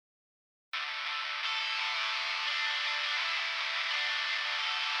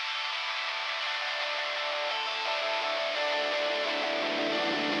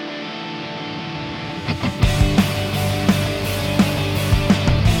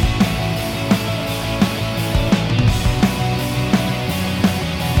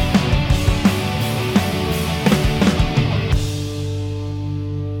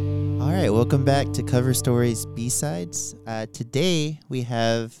back to Cover Stories B-Sides. Today we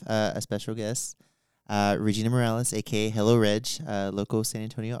have a special guest, Regina Morales, aka Hello Reg, local San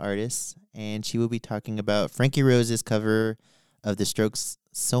Antonio artist, and she will be talking about Frankie Rose's cover of The Strokes'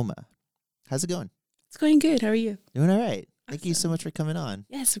 Soma. How's it going? It's going good. How are you? Doing all right. Thank Awesome. you so much for coming on.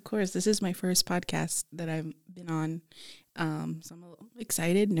 Yes, of course. This is my first podcast that I've been on. So I'm a little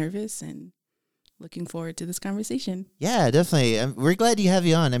excited, nervous, and looking forward to this conversation. Yeah, definitely. We're glad to have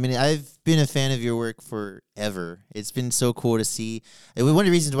you on. I mean, I've been a fan of your work forever. It's been so cool to see. And one of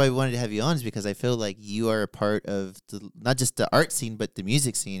the reasons why we wanted to have you on is because I feel like you are a part of not just the art scene, but the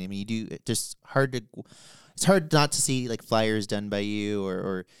music scene. I mean, it's hard not to see like flyers done by you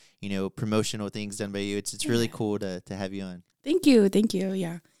or promotional things done by you. It's really cool to have you on. Thank you.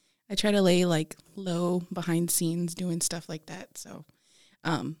 Yeah. I try to lay like low behind scenes doing stuff like that. So,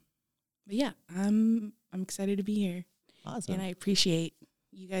 but yeah, I'm excited to be here. Awesome. And I appreciate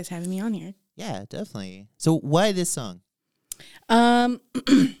you guys having me on here. Yeah, definitely. So why this song? I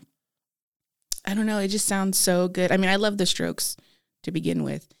don't know. It just sounds so good. I mean, I love the Strokes to begin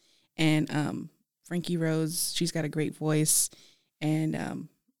with. And Frankie Rose, she's got a great voice. And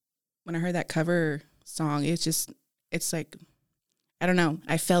when I heard that cover song, it's like, I don't know.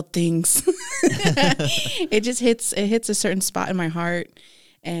 I felt things. It hits a certain spot in my heart.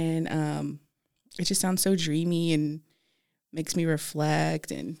 And it just sounds so dreamy and makes me reflect.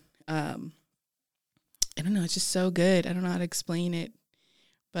 And I don't know, it's just so good. I don't know how to explain it,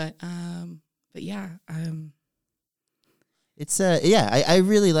 but yeah. It's I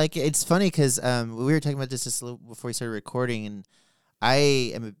really like it. It's funny because we were talking about this just a little before we started recording, and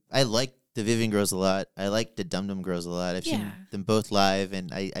I like the Vivian Girls a lot. I like the Dum Dum Girls a lot. I've seen them both live,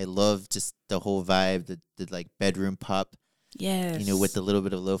 and I love just the whole vibe, the like bedroom pop. Yes. With a little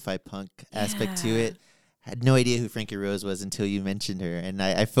bit of lo-fi punk aspect to it. I had no idea who Frankie Rose was until you mentioned her. And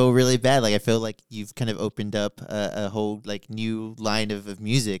I feel really bad. Like, I feel like you've kind of opened up a whole, like, new line of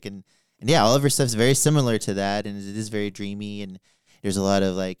music. And yeah, all of her stuff's very similar to that. And it is very dreamy. And there's a lot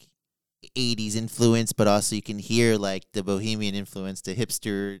of, like, 80s influence. But also you can hear, like, the bohemian influence, the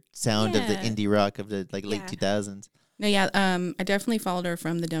hipster sound of the indie rock of the, like, late 2000s. No, yeah. I definitely followed her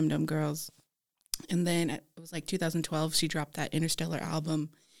from the Dum Dum Girls. And then it was like 2012, she dropped that Interstellar album,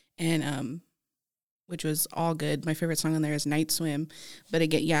 and which was all good. My favorite song on there is Night Swim. But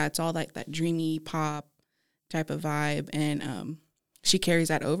again, yeah, it's all like that dreamy pop type of vibe. And she carries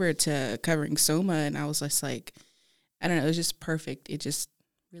that over to covering Soma. And I was just like, I don't know, it was just perfect. It just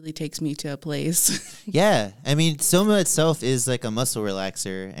really takes me to a place. Yeah. I mean, Soma itself is like a muscle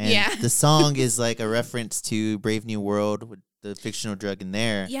relaxer. And the song is like a reference to Brave New World with the fictional drug in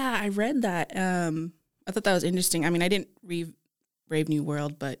there. Yeah, I read that. I thought that was interesting. I mean, I didn't read Brave New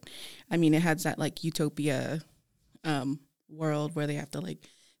World, but I mean, it has that like utopia world where they have to like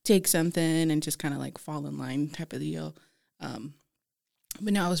take something and just kind of like fall in line type of deal. But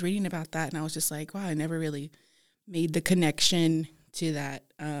no, I was reading about that and I was just like, wow, I never really made the connection to that.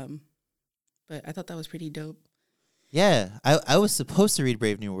 But I thought that was pretty dope. Yeah, I was supposed to read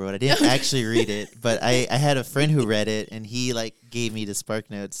Brave New World. I didn't actually read it, but I had a friend who read it, and he like gave me the spark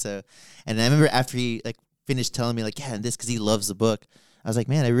notes. So, and I remember after he like finished telling me like, yeah, and this because he loves the book. I was like,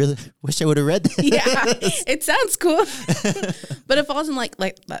 man, I really wish I would have read that. Yeah, it sounds cool, but it falls in like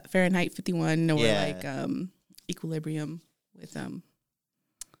that Fahrenheit 51 or like Equilibrium with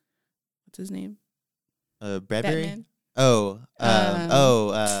what's his name? Bradbury. Batman.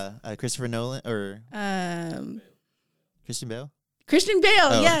 Christopher Nolan or Christian Bale? Christian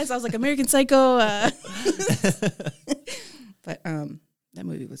Bale, yes. I was like American Psycho. But that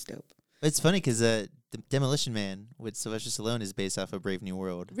movie was dope. It's funny because the Demolition Man with Sylvester Stallone is based off of Brave New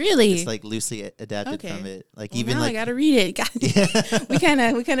World. Really? It's like loosely adapted from it. Like even now I gotta read it. We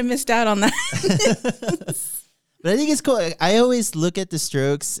kind of missed out on that. But I think it's cool. I always look at the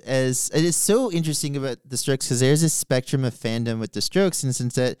Strokes as it is so interesting about the Strokes because there's this spectrum of fandom with the Strokes, and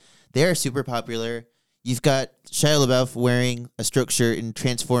since that they are super popular. You've got Shia LaBeouf wearing a Stroke shirt in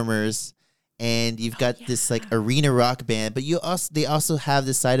Transformers, and you've got this like arena rock band. But they also have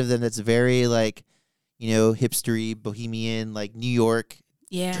this side of them that's very like, hipstery, bohemian, like New York,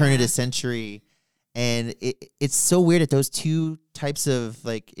 turn of the century. And it's so weird that those two types of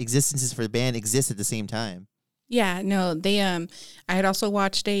like existences for the band exist at the same time. Yeah, no, they I had also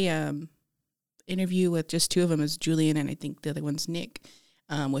watched a interview with just two of them, as Julian and I think the other one's Nick.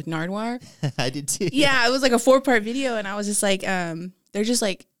 With Nardwuar. I did too. Yeah, it was like a 4-part video, and I was just like, they're just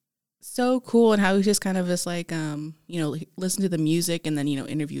like so cool, and how he just kind of just like, listen to the music, and then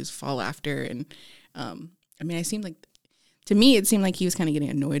interviews fall after, and I mean, to me, it seemed like he was kind of getting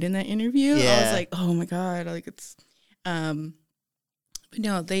annoyed in that interview. Yeah. I was like, oh my god, like it's, But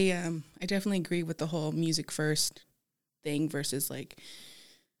no, they I definitely agree with the whole music first thing versus like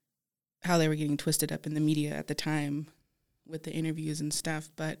how they were getting twisted up in the media at the time with the interviews and stuff.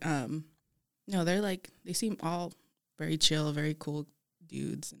 But no, they're like, they seem all very chill, very cool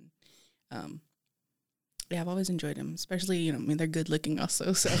dudes. And yeah, I've always enjoyed them, especially, you know, I mean, they're good looking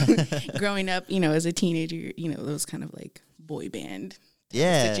also. So growing up, you know, as a teenager, you know, those kind of like boy band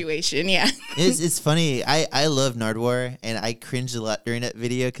situation. Yeah. It's funny. I love Nardwuar, and I cringed a lot during that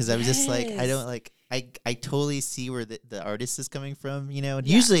video because I was just like, I don't like, I totally see where the artist is coming from, you know. And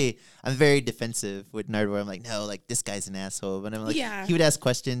usually I'm very defensive with Nardwuar. I'm like, no, like this guy's an asshole. But I'm like, he would ask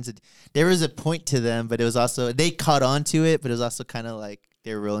questions. And there was a point to them, but it was also, they caught on to it, but it was also kind of like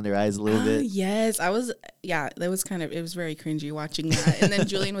they were rolling their eyes a little bit. Yes, I was. Yeah, that was kind of, it was very cringy watching that. And then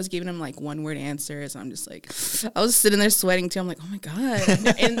Julian was giving him like one word answers. I'm just like, I was sitting there sweating too. I'm like, oh my God.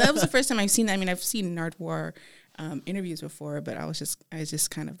 And that was the first time I've seen that. I mean, I've seen Nardwuar interviews before, but I was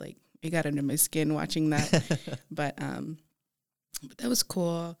just kind of like, it got under my skin watching that. but that was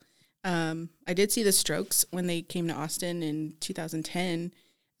cool. I did see the Strokes when they came to Austin in 2010.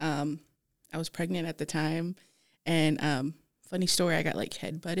 I was pregnant at the time, and funny story, I got like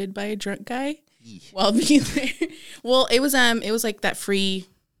headbutted by a drunk guy while being there. Well, it was like that free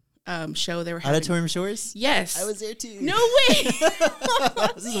show they were having. Auditorium Shores? Yes. I was there too. No way.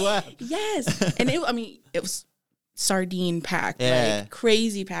 This is wild. Yes. And it was sardine packed, like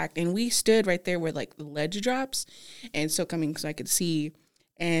crazy packed. And we stood right there where like the ledge drops, and so I could see.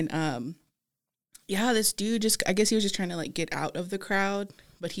 And this dude I guess he was just trying to like get out of the crowd.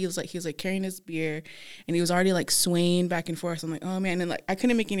 But he was like carrying his beer, and he was already like swaying back and forth. I'm like, oh man, and like I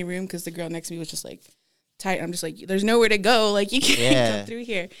couldn't make any room because the girl next to me was just like tight. I'm just like, there's nowhere to go. Like you can't come through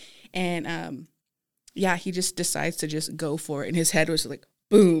here. And he just decides to just go for it, and his head was like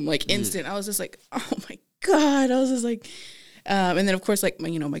boom, like instant. I was just like, oh my God. I was just like, and then of course like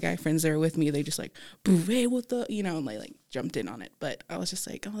my guy friends that were with me, they just like, boo, hey, what the, and they like jumped in on it. But I was just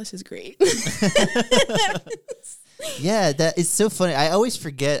like, oh, this is great. Yeah, that is so funny. I always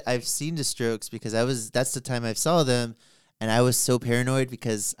forget I've seen the Strokes because that's the time I saw them, and I was so paranoid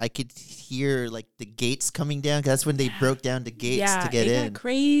because I could hear like the gates coming down, 'cause that's when they broke down the gates to get in. Yeah,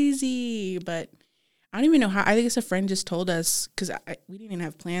 crazy. But I don't even know how. I think it's a friend just told us, because we didn't even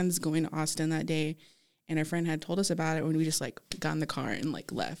have plans going to Austin that day, and a friend had told us about it when we just like got in the car and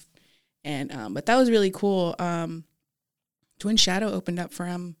like left. And but that was really cool. Twin Shadow opened up for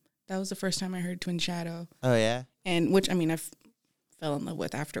him. That was the first time I heard Twin Shadow. Oh yeah. And which, I mean, fell in love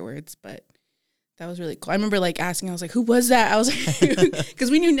with afterwards, but that was really cool. I remember like asking, I was like, who was that? I was like,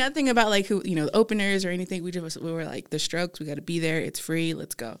 because we knew nothing about like who, the openers or anything. We were like, the Strokes, we got to be there. It's free.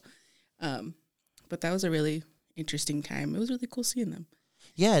 Let's go. But that was a really interesting time. It was really cool seeing them.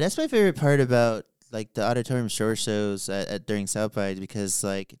 Yeah, that's my favorite part about like the Auditorium Shore shows during South by, because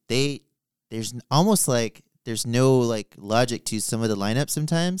like there's almost like there's no like logic to some of the lineups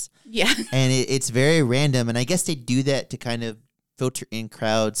sometimes. Yeah. And it's very random. And I guess they do that to kind of filter in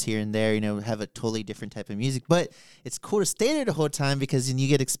crowds here and there, have a totally different type of music. But it's cool to stay there the whole time because then you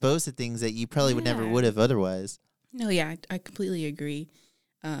get exposed to things that you probably would have otherwise. No, yeah, I completely agree.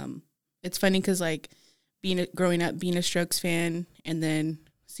 It's funny because like growing up, being a Strokes fan, and then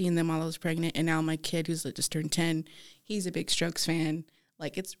seeing them while I was pregnant, and now my kid who's just turned 10, he's a big Strokes fan.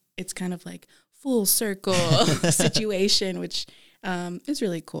 Like it's kind of like full circle situation, which is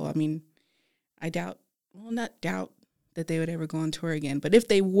really cool. I mean, not doubt that they would ever go on tour again, but if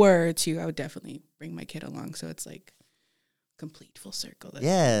they were to, I would definitely bring my kid along. So it's like complete full circle.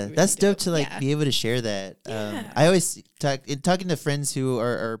 That's dope to like be able to share that. I always talking to friends who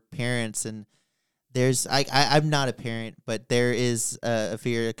are parents, and I'm not a parent, but there is a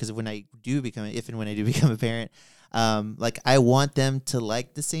fear because when I do become a parent, like I want them to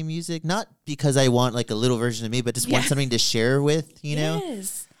like the same music, not because I want like a little version of me, but just want something to share with, know?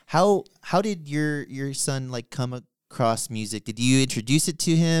 Yes. How did your son like come across music? Did you introduce it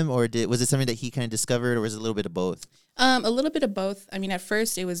to him, or was it something that he kind of discovered, or was it a little bit of both? A little bit of both. I mean, at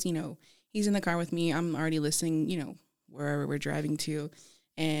first it was, he's in the car with me. I'm already listening, wherever we're driving to,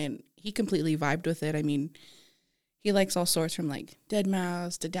 and he completely vibed with it. I mean, he likes all sorts from like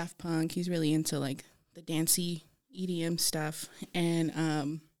Deadmau5 to Daft Punk. He's really into like the dancey EDM stuff.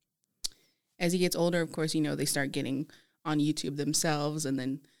 And as he gets older, of course, they start getting on YouTube themselves, and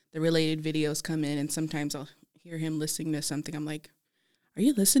then the related videos come in, and sometimes I'll hear him listening to something. I'm like, are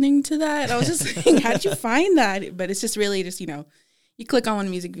you listening to that? I was just saying, how'd you find that? But it's just really just, you click on one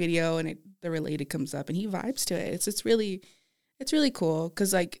music video and the related comes up and he vibes to it. It's really cool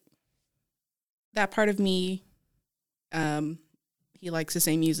because like that part of me, he likes the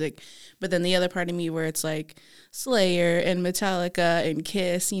same music. But then the other part of me where it's like Slayer and Metallica and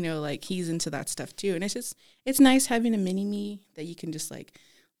Kiss, you know, like he's into that stuff too. And it's nice having a mini me that you can just like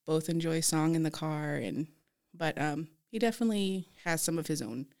both enjoy a song in the car. But he definitely has some of his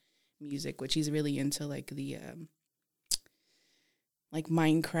own music, which he's really into, like the like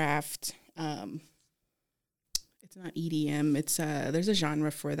Minecraft. It's not EDM. It's there's a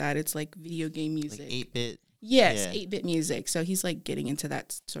genre for that. It's like video game music. Like 8-bit. Yes, Yeah. 8-bit music. So he's like getting into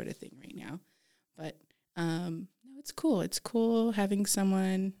that sort of thing right now. But no, it's cool. It's cool having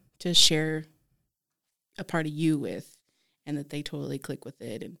someone to share a part of you with, and that they totally click with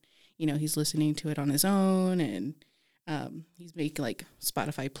it. And you know, he's listening to it on his own, and he's making like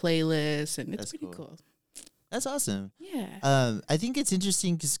Spotify playlists, and it's That's pretty cool. cool. That's awesome. Yeah. I think it's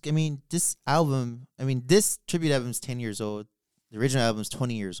interesting because, this tribute album is 10 years old. The original album is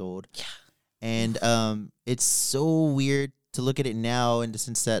 20 years old. Yeah. And it's so weird to look at it now in the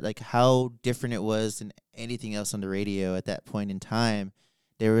sense that, like, how different it was than anything else on the radio at that point in time.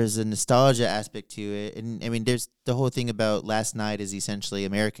 There was a nostalgia aspect to it. And, there's the whole thing about Last Night is essentially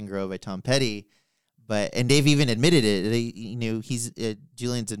American Girl by Tom Petty. And they've even admitted it.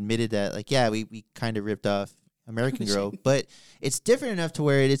 Julian's admitted that, like, yeah, we kind of ripped off American Girl, but it's different enough to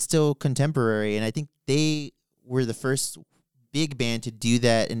where it's still contemporary. And I think they were the first big band to do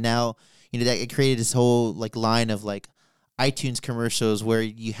that. And now, that it created this whole like line of like iTunes commercials where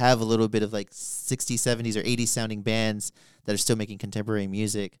you have a little bit of like 60s, 70s, or 80s sounding bands that are still making contemporary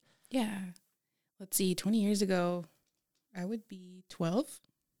music. Yeah. Let's see. 20 years ago, I would be 12.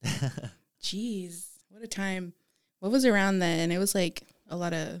 Jeez, what a time. What was around then? It was like a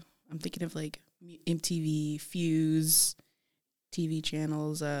lot of, I'm thinking of like MTV, Fuse, TV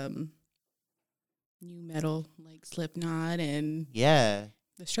channels, new metal like Slipknot, and Yeah.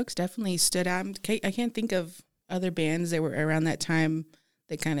 the Strokes definitely stood out. I can't think of other bands that were around that time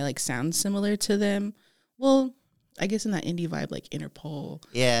that kind of like sound similar to them. Well, I guess in that indie vibe, like Interpol.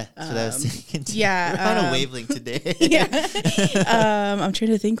 Yeah, that's what I was thinking too. Yeah, We're on a wavelength today. Yeah. I'm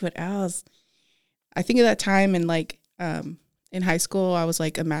trying to think what else. I think of that time in like in high school, I was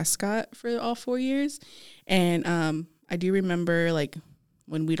like a mascot for all 4 years. And I do remember like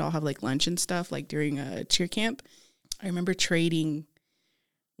when we'd all have like lunch and stuff, like during a cheer camp, I remember trading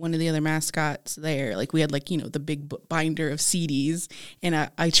one of the other mascots there. Like we had like, the big binder of CDs, and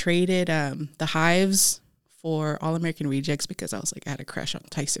I traded the Hives for All American Rejects because I was like, I had a crush on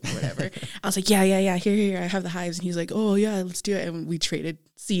Tyson or whatever. I was like, yeah, here, I have the Hives. And he's like, oh yeah, let's do it. And we traded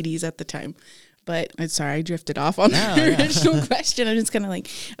CDs at the time. But I'm sorry, I drifted off on the original question. I'm just kind of like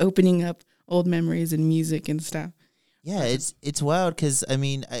opening up old memories and music and stuff. Yeah, it's wild because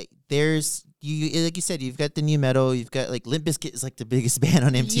there's like you said, you've got the new metal, you've got like Limp Bizkit is like the biggest band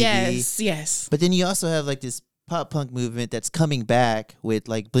on MTV. Yes. But then you also have like this pop punk movement that's coming back with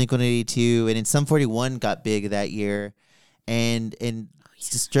like Blink-182, and then Sum 41 got big that year, and the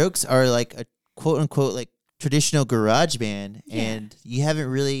Strokes are like a quote unquote like traditional garage band, and you haven't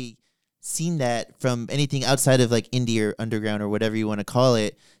really seen that from anything outside of like indie or underground or whatever you want to call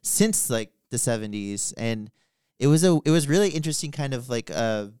it since like the 70s. And it was really interesting kind of like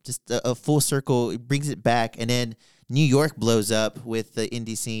just a full circle. It brings it back, and then New York blows up with the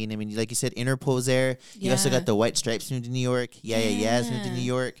indie scene. Like you said, Interpol's there. You also got the White Stripes moved to New York. Yeah's moved to New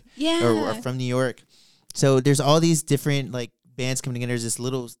York. Yeah. Or from New York. So there's all these different like bands coming together. There's this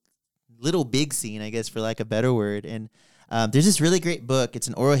little big scene, I guess, for lack of a better word. And there's this really great book. It's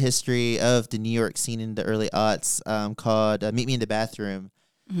an oral history of the New York scene in the early aughts called Meet Me in the Bathroom.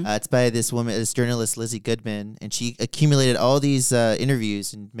 Mm-hmm. It's by this journalist, Lizzie Goodman, and she accumulated all these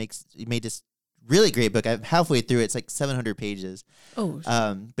interviews and made this really great book. I'm halfway through it. It's like 700 pages. Oh.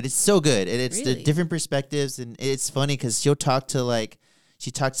 But it's so good. And it's Really? the different perspectives, and it's funny because she talks to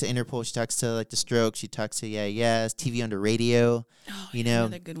Interpol, she talks to like the Strokes, she talks to TV on the radio. Oh,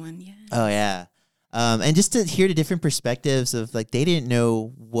 another good one. Yeah. Oh yeah. And just to hear the different perspectives of like they didn't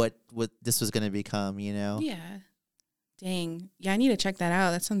know what this was going to become, Yeah. Dang. Yeah, I need to check that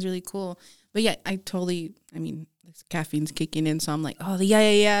out. That sounds really cool. But yeah, this caffeine's kicking in, so I'm like, oh, the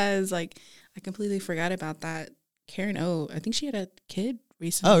is like, I completely forgot about that. Karen O, I think she had a kid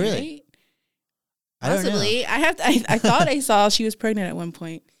recently. Oh, really? Right? I don't know. Possibly. I thought I saw she was pregnant at one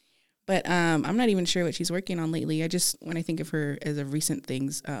point. But I'm not even sure what she's working on lately. When I think of her as of recent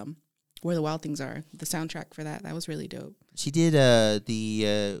things, Where the Wild Things Are, the soundtrack for that was really dope. She did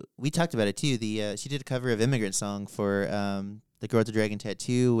we talked about it too. She did a cover of Immigrant Song for The Girl with the Dragon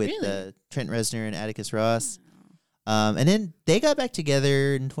Tattoo with Really? Trent Reznor and Atticus Ross. And then they got back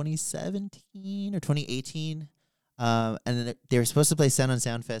together in 2017 or 2018. And then they were supposed to play Sound on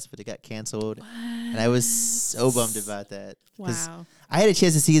Sound Fest, but it got canceled. What? And I was so bummed about that. 'Cause Wow. I had a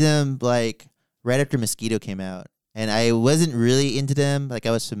chance to see them like right after Mosquito came out, and I wasn't really into them. Like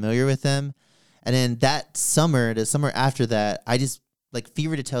I was familiar with them, and then that summer, the summer after that, I just like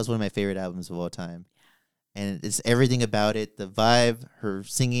Fever to Tell is one of my favorite albums of all time. And it's everything about it, the vibe, her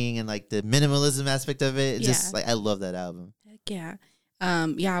singing, and like the minimalism aspect of it. It's just like I love that album. Heck yeah.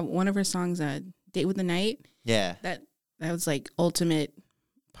 Yeah, one of her songs, Date with the Night. Yeah. That was like ultimate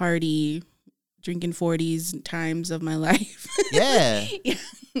party, drinking 40s times of my life. Yeah. Yeah.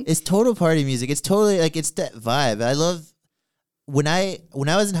 It's total party music. It's totally like it's that vibe. I love when I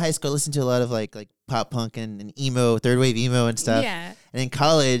was in high school, I listened to a lot of like pop punk and emo, third wave emo and stuff. Yeah. And in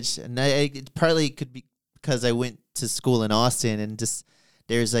college, and it partly could be because I went to school in Austin, and just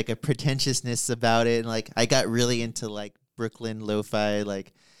there's like a pretentiousness about it, and like I got really into like Brooklyn lo-fi,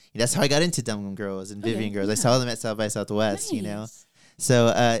 like that's how I got into Dumb Girls and Vivian Girls. I saw them at South by Southwest, you know.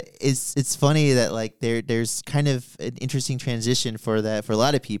 So it's funny that like there's kind of an interesting transition for a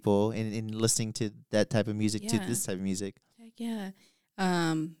lot of people in listening to that type of music to this type of music. Heck yeah.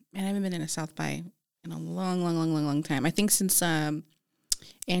 And I haven't been in a South by in a long time. I think since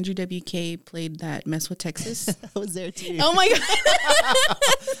Andrew WK played that Mess with Texas. I was there too. Oh my god.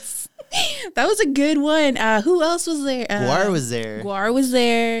 That was a good one. Who else was there? Guar was there. Guar was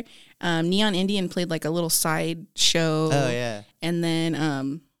there. Neon Indian played like a little side show. Oh yeah. And then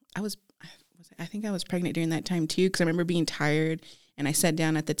I think I was pregnant during that time too, because I remember being tired, and I sat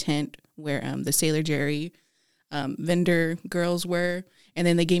down at the tent where the Sailor Jerry vendor girls were, and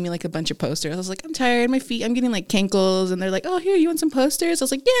then they gave me like a bunch of posters. I was like, I'm tired, my feet, I'm getting like cankles, and they're like, oh, here, you want some posters? I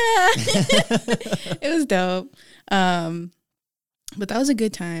was like, yeah. It was dope. But that was a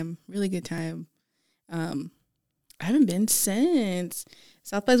good time, really good time. I haven't been since.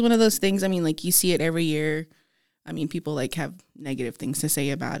 South by is one of those things, I mean, like you see it every year. I mean, people like have negative things to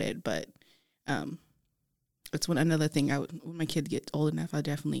say about it, but it's another thing. When my kid gets old enough, I'll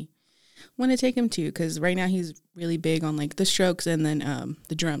definitely want to take him to, because right now he's really big on like the Strokes and then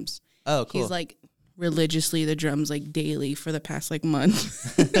the drums. Oh, cool. He's like religiously the drums like daily for the past like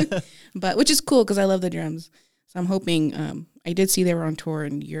month, but which is cool because I love the drums. So I'm hoping. I did see they were on tour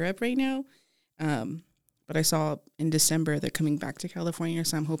in Europe right now, but I saw in December they're coming back to California.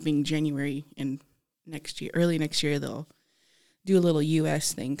 So I'm hoping January and early next year, they'll do a little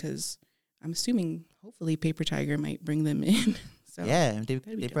U.S. thing, because I'm assuming hopefully Paper Tiger might bring them in. So yeah, they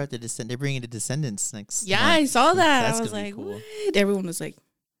brought they're bringing the Descendants next. Yeah, month. I saw that. That's I was gonna be like, cool. what? Everyone was like,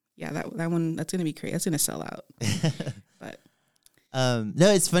 yeah, that one, that's gonna be crazy. That's gonna sell out. But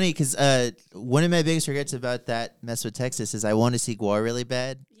no, it's funny because one of my biggest regrets about that Mess with Texas is I want to see Guar really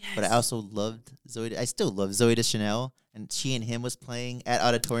bad, but I also loved Zoe. I still love Zoe Deschanel, and She and Him was playing at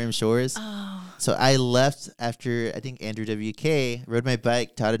Auditorium Shores. oh, So I left after I think Andrew WK rode my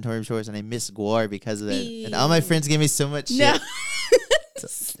bike to Auditorium Shores, and I missed Guar because of that. And all my friends gave me so much shit. no.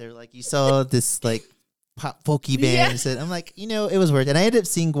 So they're like, you saw this like pop folky band. Yeah. And I'm like, it was worth it. And I ended up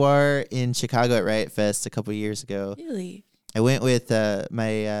seeing Guar in Chicago at Riot Fest a couple of years ago. Really? I went with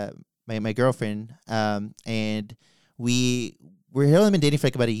my girlfriend, and we're only been dating for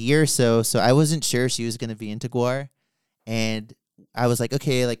like about a year or so. So I wasn't sure she was gonna be into Guar, and I was like,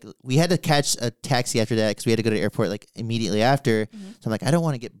 okay, like we had to catch a taxi after that because we had to go to the airport like immediately after. So I'm like, I don't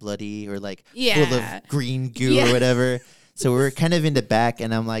want to get bloody or like full of green goo or whatever. So we were kind of in the back,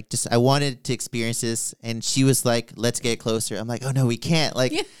 and I'm like, I wanted to experience this. And she was like, let's get closer. I'm like, oh no, we can't.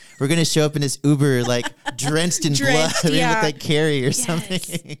 Like, we're going to show up in this Uber, like drenched in blood with like Carrie or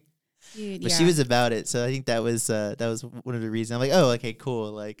something. Dude, But she was about it. So I think that was one of the reasons. I'm like, oh, okay,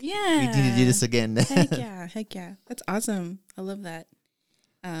 cool. Like, we need to do this again. Heck yeah. That's awesome. I love that.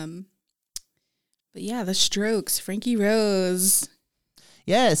 But yeah, the Strokes, Frankie Rose.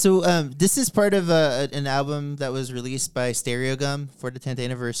 Yeah, so this is part of an album that was released by Stereogum for the 10th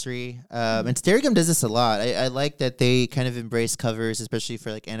anniversary. And Stereogum does this a lot. I like that they kind of embrace covers, especially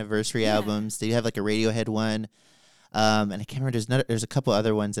for like anniversary albums. They have like a Radiohead one. And I can't remember, there's a couple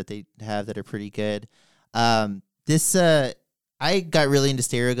other ones that they have that are pretty good. I got really into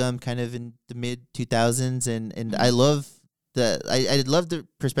Stereogum kind of in the mid 2000s, and I love I love the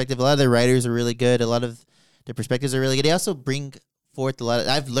perspective. A lot of the writers are really good. A lot of the perspectives are really good. They also bring forth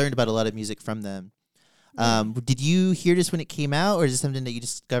I've learned about a lot of music from them. Did you hear this when it came out, or is this something that you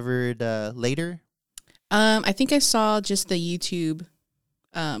discovered later? I think I saw just the YouTube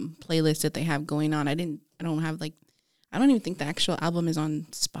playlist that they have going on. I don't even think the actual album is on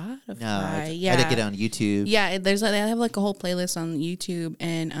Spotify. No, I had to get it on YouTube. Yeah, they have like a whole playlist on YouTube.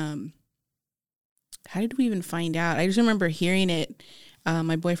 And how did we even find out? I just remember hearing it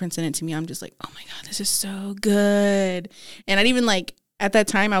My boyfriend sent it to me. I'm just like, oh my God, this is so good. And I'd even like, at that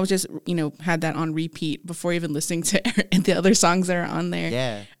time, I was just, had that on repeat before even listening to the other songs that are on there.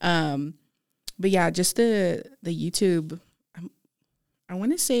 Yeah. But yeah, just the YouTube. I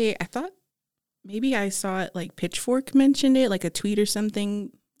want to say, I thought maybe I saw it like Pitchfork mentioned it, like a tweet or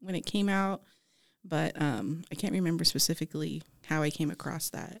something when it came out. But I can't remember specifically how I came across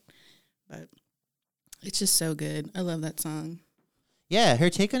that. But it's just so good. I love that song. Yeah, her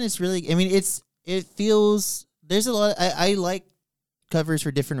take on it's really. I mean, it feels. There's a lot. I like covers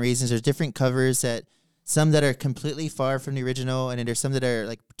for different reasons. There's different covers some that are completely far from the original, and then there's some that are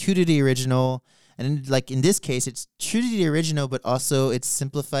like true to the original. And like in this case, it's true to the original, but also it's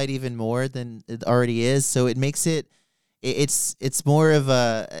simplified even more than it already is. So it makes it's more of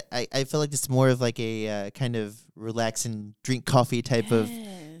a. I feel like it's more of like a kind of relax and drink coffee type of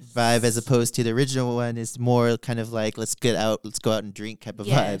vibe, as opposed to the original one is more kind of like let's go out and drink type of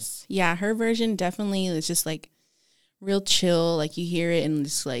vibe. Yeah, her version definitely is just like real chill. Like you hear it and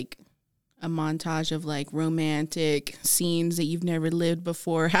it's like a montage of like romantic scenes that you've never lived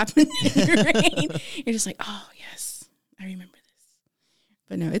before happen in your brain. You're just like, oh yes, I remember this.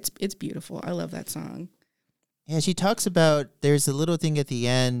 But no, it's beautiful. I love that song. Yeah, she talks about there's a little thing at the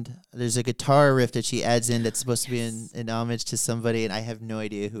end. There's a guitar riff that she adds in that's supposed to be an homage to somebody, and I have no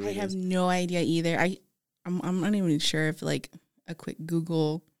idea who it is. I have no idea either. I'm not even sure if like a quick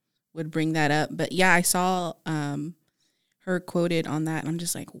Google would bring that up. But yeah, I saw her quoted on that, and I'm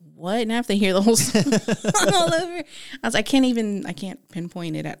just like, what? And I have to hear the whole song all over. I was like, I can't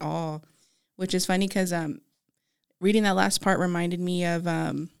pinpoint it at all, which is funny because reading that last part reminded me of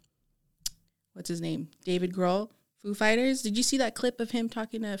what's his name? David Grohl, Foo Fighters. Did you see that clip of him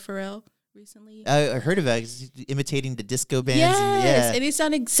talking to Pharrell recently? I heard about it. He's imitating the disco bands. Yes, and it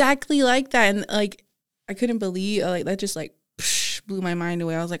sounded exactly like that. And like, I couldn't believe, like, that just like blew my mind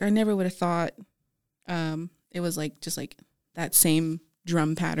away. I was like, I never would have thought it was like just like that same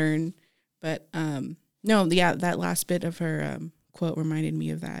drum pattern. But no, yeah, that last bit of her quote reminded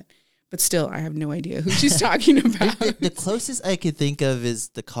me of that. But still, I have no idea who she's talking about. The closest I could think of is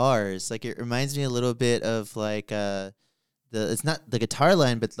the Cars. Like it reminds me a little bit of like it's not the guitar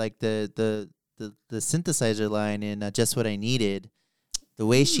line, but like the synthesizer line in Just What I Needed. The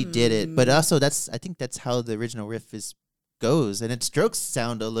way she did it, but also I think that's how the original riff goes, and its strokes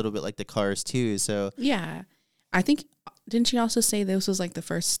sound a little bit like the Cars too. So yeah, I think didn't she also say this was like the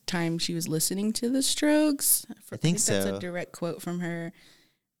first time she was listening to the Strokes? I think so. That's a direct quote from her.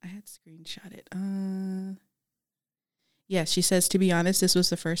 I had screenshot it. Yeah, she says, to be honest, this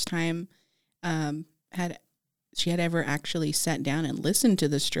was the first time she had ever actually sat down and listened to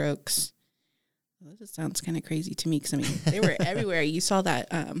the Strokes. Well, this sounds kind of crazy to me because, I mean, they were everywhere. You saw that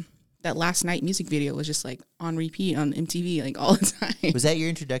that Last Night music video was just like on repeat on MTV like all the time. Was that your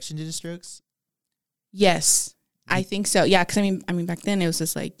introduction to the Strokes? Yes, I think so. Yeah, because I mean, back then it was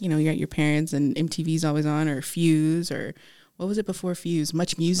just like, you're at your parents and MTV's always on, or Fuse, or what was it before Fuse?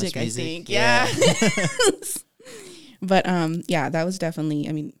 Much Music, I think. Yeah. But yeah, that was definitely,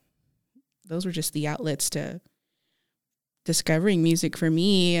 I mean, those were just the outlets to discovering music for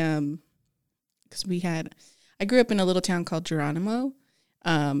me. Because I grew up in a little town called Geronimo.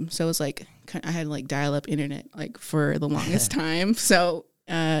 So it was like, I had like dial-up internet like for the longest time. So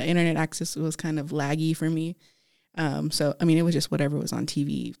internet access was kind of laggy for me. So, I mean, it was just whatever was on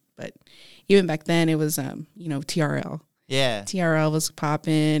TV. But even back then it was, TRL. Yeah. TRL was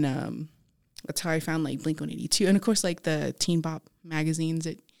popping. That's how I found like Blink-182. And of course, like the Teen Bop magazines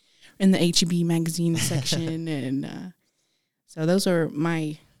in the H-E-B magazine section. And so those are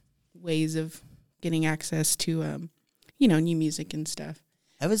my ways of getting access to, new music and stuff.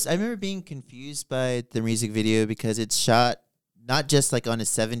 I remember being confused by the music video because it's shot not just like on a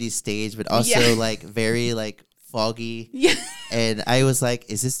 70s stage, but also like very like foggy. Yeah. And I was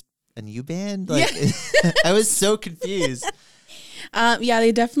like, is this a new band? Like, I was so confused. Yeah,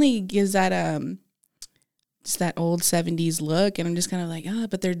 they definitely gives that just that old 70s look, and I'm just kind of like,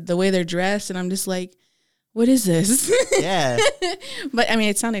 but the way they're dressed, and I'm just like, what is this? Yeah. But I mean,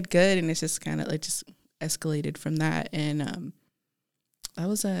 it sounded good, and it's just kind of like just escalated from that, and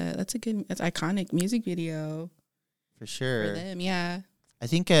that's iconic music video for sure for them. Yeah, I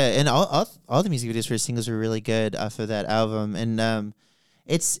think and all the music videos for singles were really good off of that album, and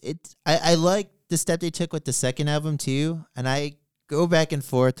I like the step they took with the second album too, and I go back and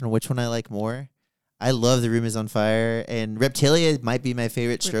forth on which one I like more. I love The Room Is on Fire, and Reptilia might be my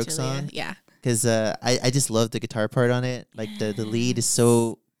favorite Strokes song. Yeah, because I just love the guitar part on it. Like the lead is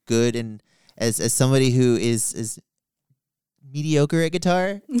so good, and as somebody who is mediocre at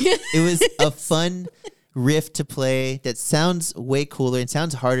guitar, it was a fun riff to play that sounds way cooler and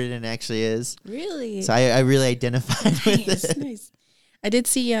sounds harder than it actually is. Really? So I really identified with it. Nice. I did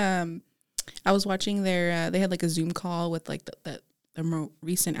see. I was watching their. They had like a Zoom call with like the more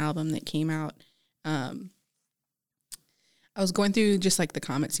recent album that came out. I was going through just like the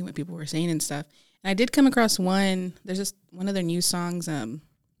comments, seeing what people were saying and stuff. And I did come across one. There's just one of their new songs.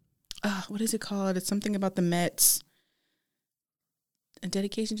 What is it called? It's something about the Mets. A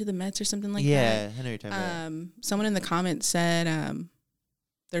dedication to the Mets or something like that. Yeah, I know what you're talking about. Someone in the comments said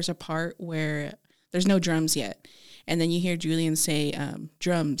there's a part where there's no drums yet. And then you hear Julian say,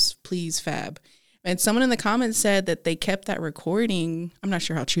 drums, please, Fab. And someone in the comments said that they kept that recording. I'm not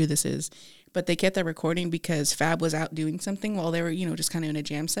sure how true this is, but they kept that recording because Fab was out doing something while they were, just kind of in a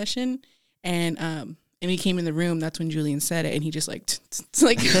jam session. And he came in the room. That's when Julian said it. And he just like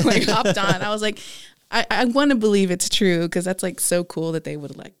hopped on. I was like, I want to believe it's true because that's like so cool that they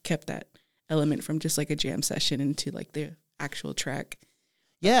would like kept that element from just like a jam session into like the actual track.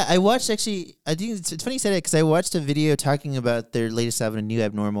 Yeah, I watched actually. I think it's funny you said it because I watched a video talking about their latest album, New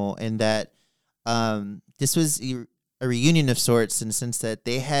Abnormal, and that this was a reunion of sorts in the sense that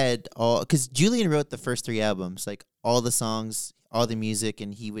they had all because Julian wrote the first 3 albums, like all the songs, all the music,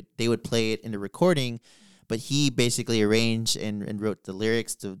 and they would play it in the recording, but he basically arranged and wrote the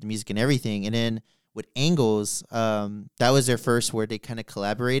lyrics, the music, and everything, and then. With Angles, that was their first where they kind of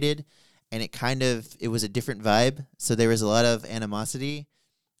collaborated, and it was a different vibe. So there was a lot of animosity,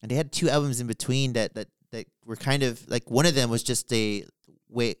 and they had 2 albums in between that were kind of like one of them was just a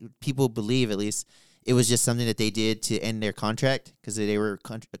way people believe at least it was just something that they did to end their contract because they were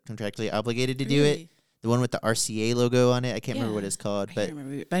contractually obligated to do it. The one with the RCA logo on it, I can't remember what it's called, but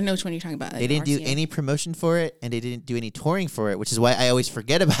I know which one you're talking about. Like they didn't do any promotion for it, and they didn't do any touring for it, which is why I always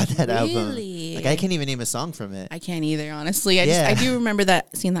forget about that album. Like I can't even name a song from it. I can't either, honestly. I do remember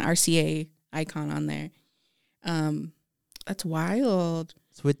seeing the RCA icon on there. That's wild.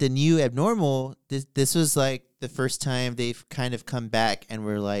 So with the New Abnormal, this was like the first time they've kind of come back, and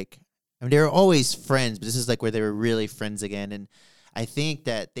we're like, I mean, they were always friends, but this is like where they were really friends again, and. I think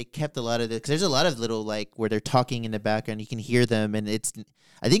that they kept a lot of it because there's a lot of little like where they're talking in the background. You can hear them, and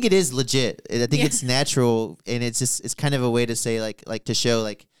I think it is legit. I think it's natural, and it's kind of a way to say like to show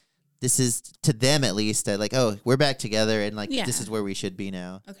like this is to them at least that like we're back together and like this is where we should be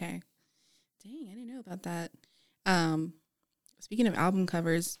now. Okay, dang, I didn't know about that. Speaking of album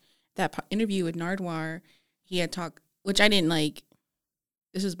covers, that interview with Nardwuar, he had talked, which I didn't like.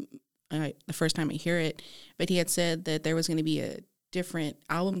 This is the first time I hear it, but he had said that there was going to be a different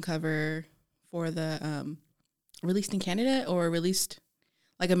album cover for the released in Canada or released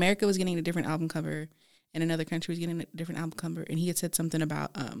like America was getting a different album cover and another country was getting a different album cover, and he had said something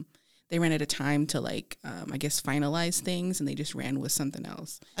about they ran out of time to like I guess finalize things and they just ran with something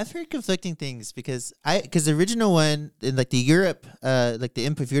else. I've heard conflicting things because the original one in like the Europe like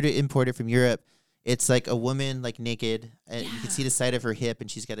if you're to import it from Europe, it's like a woman like naked and you can see the side of her hip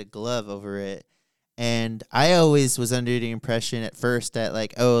and she's got a glove over it. And I always was under the impression at first that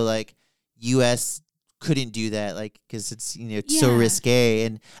like U.S. couldn't do that like because it's so risque.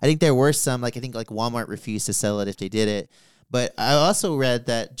 And I think there were some like Walmart refused to sell it if they did it. But I also read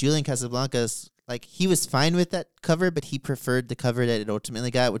that Julian Casablancas like he was fine with that cover, but he preferred the cover that it ultimately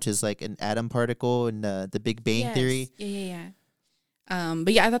got, which is like an atom particle and the Big Bang Theory. Yeah.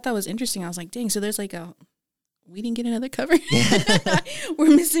 But yeah, I thought that was interesting. I was like, dang, so there's like we didn't get another cover.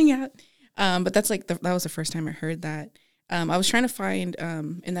 We're missing out. But that's like that was the first time I heard that. I was trying to find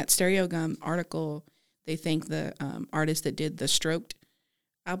in that Stereo Gum article, they thank the artist that did the Stroked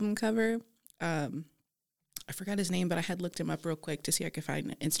album cover. I forgot his name, but I had looked him up real quick to see if I could find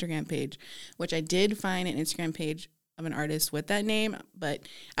an Instagram page, which I did find an Instagram page of an artist with that name. But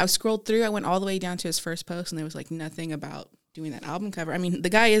I scrolled through, I went all the way down to his first post, and there was like nothing about doing that album cover. I mean, the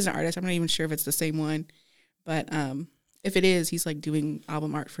guy is an artist. I'm not even sure if it's the same one, but if it is, he's like doing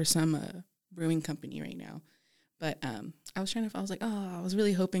album art for some brewing company right now. But I was like, I was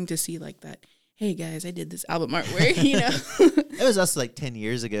really hoping to see like that. Hey guys, I did this album art where It was also like 10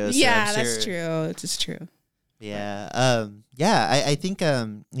 years ago. So yeah, that's true. It's just true. Yeah. I think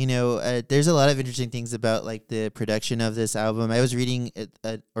there's a lot of interesting things about like the production of this album. I was reading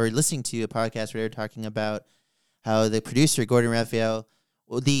or listening to a podcast where they were talking about how the producer Gordon Raphael,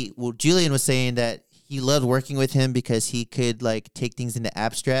 Julian was saying that he loved working with him because he could like take things into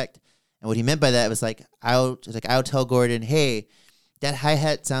abstract. And what he meant by that was like I'll tell Gordon, hey, that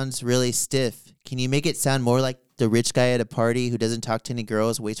hi-hat sounds really stiff. Can you make it sound more like the rich guy at a party who doesn't talk to any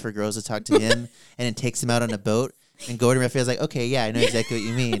girls, waits for girls to talk to him, and then takes him out on a boat? And Gordon Raphael's like, okay, yeah, I know exactly what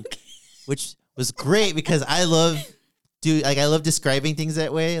you mean. Which was great because I love do like I love describing things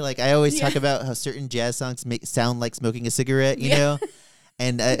that way. Like I always talk about how certain jazz songs sound like smoking a cigarette, you know.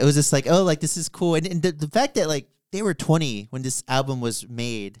 And it was just like, oh, like this is cool. And the fact that like they were 20 when this album was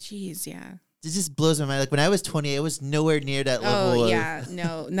made. Jeez, yeah. It just blows my mind. Like when I was 20, it was nowhere near that level. Oh yeah,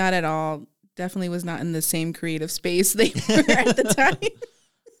 no, not at all. Definitely was not in the same creative space they were at the time.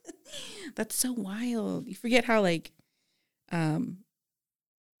 That's so wild. You forget how like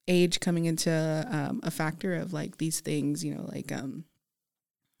age coming into a factor of like these things, you know, like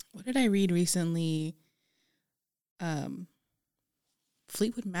what did I read recently?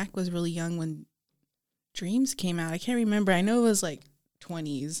 Fleetwood Mac was really young when Dreams came out. I can't remember. I know it was like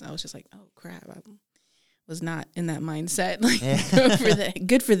 20s. I was just like, oh crap. I was not in that mindset. Like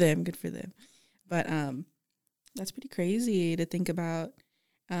good for them. But that's pretty crazy to think about.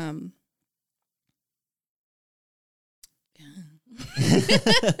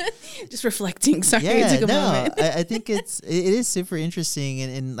 Just reflecting. Sorry, it took a moment. I think it is super interesting,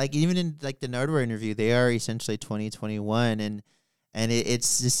 and like even in like the Nardwuar interview, they are essentially 2021, and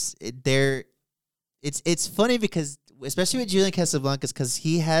it's just it's funny because especially with Julian Casablancas, because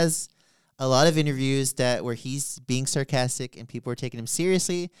he has a lot of interviews where he's being sarcastic and people are taking him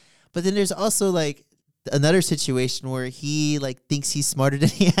seriously, but then there's also like another situation where he like thinks he's smarter than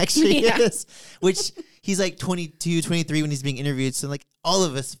he actually is, which he's like 22, 23 when he's being interviewed. So like all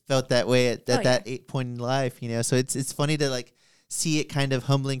of us felt that way at that point in life, you know? So it's funny to like see it kind of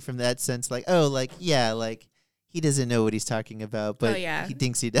humbling from that sense. Like, oh, like, yeah, like he doesn't know what he's talking about, but he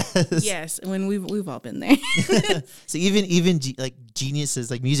thinks he does. Yes. When we've all been there. So even like geniuses,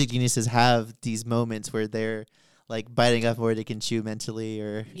 like music geniuses have these moments where they're like biting off more they can chew mentally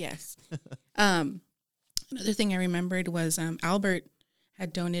or. Yes. Another thing I remembered was Albert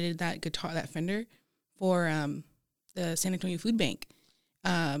had donated that guitar, that Fender, for the San Antonio Food Bank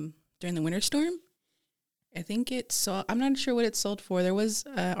during the winter storm. I think it sold. I'm not sure what it sold for. There was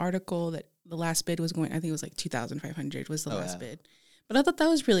an article that the last bid was going. I think it was like $2,500 was the last bid. But I thought that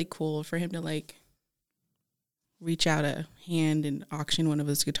was really cool for him to like reach out a hand and auction one of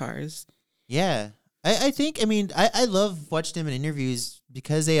his guitars. Yeah. I think, I mean, I love watching them in interviews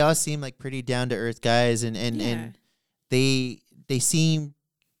because they all seem like pretty down to earth guys and they seem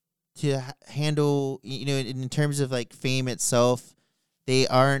to handle, you know, in terms of like fame itself, they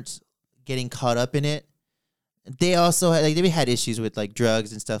aren't getting caught up in it. They also had, like, they had issues with like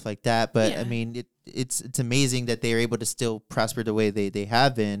drugs and stuff like that, but I mean, it's amazing that they are able to still prosper the way they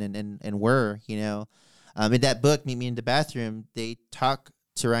have been and were, you know. In that book, Meet Me in the Bathroom, they talk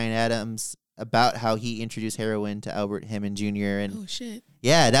to Ryan Adams about how he introduced heroin to Albert Hammond Jr. And oh shit,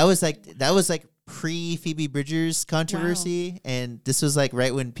 yeah, that was like pre Phoebe Bridgers controversy, and this was like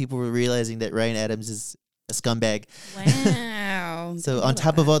right when people were realizing that Ryan Adams is a scumbag. Wow. So on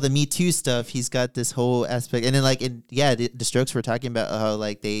top of all the Me Too stuff, he's got this whole aspect, and then like the Strokes were talking about how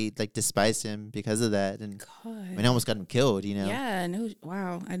like they like despised him because of that, and I almost got him killed. You know? Yeah. No.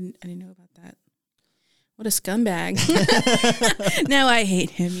 Wow. I didn't know about that. What a scumbag. Now I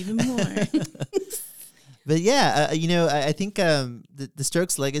hate him even more. But yeah, you know, I think the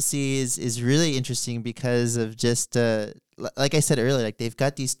Strokes' legacy is really interesting because of just, like I said earlier, like they've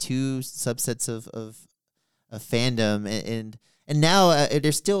got these two subsets of fandom, and now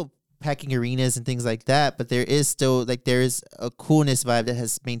they're still packing arenas and things like that, but there is still, like, there is a coolness vibe that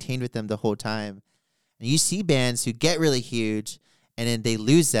has maintained with them the whole time. And you see bands who get really huge, and then they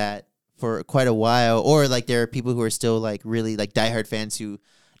lose that for quite a while, or like there are people who are still like really like diehard fans who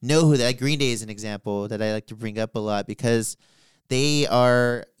know who that. Green Day is an example that I like to bring up a lot because they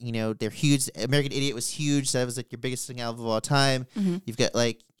are, you know, they're huge. American Idiot was huge. That was like your biggest thing album of all time. Mm-hmm. You've got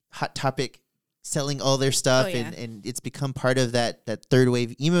like Hot Topic selling all their stuff, and it's become part of that third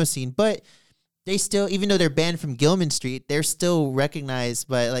wave emo scene. But they still, even though they're banned from Gilman Street, they're still recognized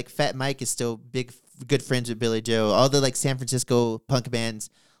by, like, Fat Mike is still good friends with Billy Joe. All the like San Francisco punk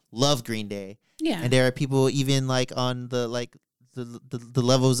bands love Green Day. Yeah. And there are people even like on the like the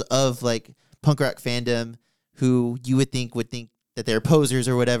levels of like punk rock fandom who you would think that they're posers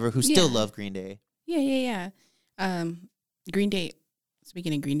or whatever who still love Green Day. Yeah. Green Day,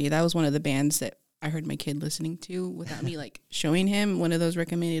 speaking of Green Day, that was one of the bands that I heard my kid listening to without me like showing him one of those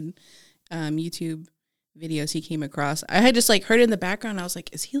recommended YouTube videos he came across. I had just like heard it in the background. I was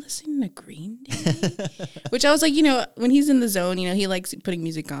like, is he listening to Green Day? Which I was like, you know, when he's in the zone, you know, he likes putting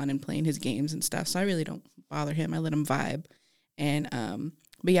music on and playing his games and stuff. So I really don't bother him. I let him vibe. And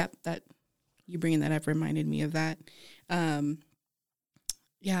but yeah, that you bringing that up reminded me of that.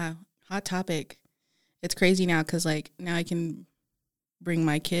 Yeah, Hot Topic. It's crazy now because like now I can bring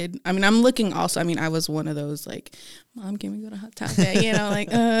my kid. I mean, I'm looking also. I mean, I was one of those like, Mom, can we go to Hot Topic? You know,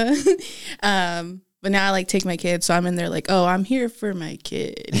 like But now I like take my kids, so I'm in there like, oh, I'm here for my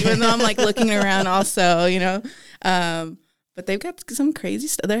kid, even though I'm like looking around also, you know. But they've got some crazy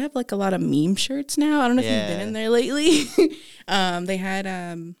stuff. They have like a lot of meme shirts now. I don't know if you've been in there lately. They had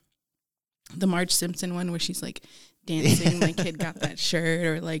the Marge Simpson one where she's like dancing. My kid got that shirt,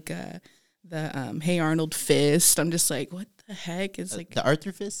 or like the Hey Arnold fist. I'm just like, what the heck? It's like the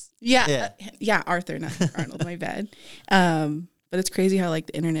Arthur fist. Yeah, yeah, Arthur, not Arnold. My bad. But it's crazy how like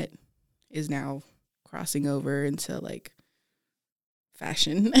the internet is now crossing over into like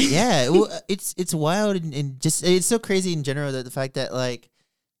fashion. Yeah, well, it's wild and just it's so crazy in general that the fact that like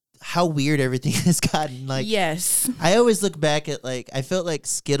how weird everything has gotten. Like, yes, I always look back at like I felt like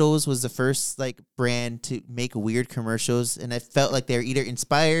Skittles was the first like brand to make weird commercials, and I felt like they were either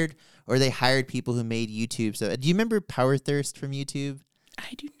inspired or they hired people who made YouTube. So, do you remember Power Thirst from YouTube?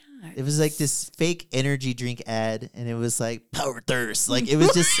 I do not. It was like this fake energy drink ad, and it was like Power Thirst. Like, it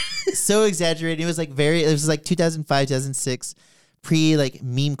was just so exaggerated. It was like it was like 2005, 2006, pre like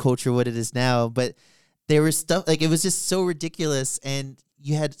meme culture, what it is now. But there was stuff like it was just so ridiculous. And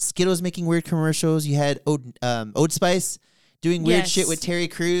you had Skittles making weird commercials. You had Old Spice doing weird shit with Terry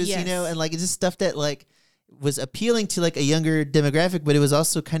Crews, you know, and like it's just stuff that like was appealing to like a younger demographic, but it was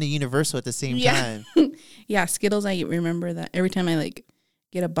also kind of universal at the same time. Yeah, Skittles. I remember that every time I like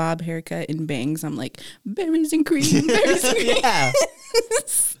get a bob haircut and bangs, I'm like, berries and cream, berries and cream. Yeah.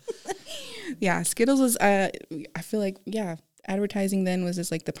 Yeah, Skittles was, I feel like, advertising then was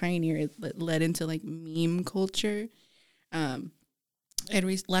just like the pioneer. It led into like meme culture.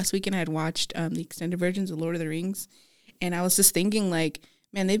 Last weekend I had watched the extended versions of Lord of the Rings, and I was just thinking like,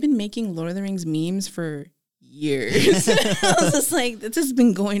 man, they've been making Lord of the Rings memes for years. I was just like, this has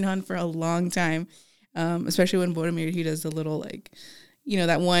been going on for a long time, especially when Boromir, he does the little like, you know,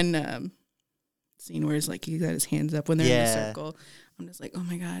 that one scene where it's like he got his hands up when they're in a circle. I'm just like, oh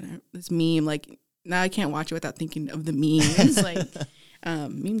my God, this meme. Like, now I can't watch it without thinking of the meme. It's like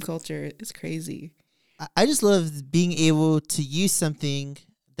meme culture is crazy. I just love being able to use something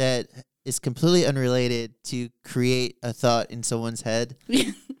that is completely unrelated to create a thought in someone's head.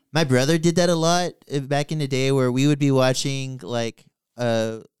 My brother did that a lot back in the day, where we would be watching like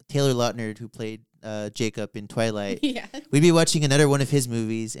Taylor Lautner, who played Jacob in Twilight. Yeah. We'd be watching another one of his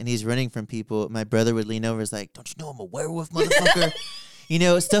movies, and he's running from people. My brother would lean over and is like, don't you know I'm a werewolf, motherfucker? You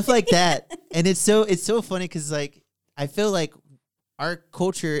know, stuff like that. And it's so funny because like I feel like our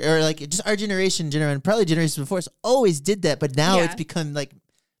culture, or like just our generation in general, and probably generations before us, always did that, but now it's become like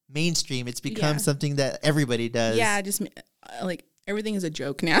mainstream. It's become something that everybody does. Yeah, just like everything is a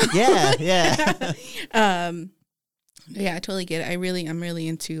joke now. Yeah. Yeah, I totally get it. I'm really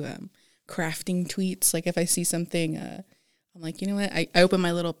into crafting tweets. Like if I see something, I'm like, you know what? I open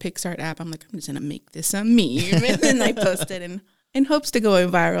my little PixArt app. I'm like, I'm just gonna make this a meme, and then I post it in hopes to go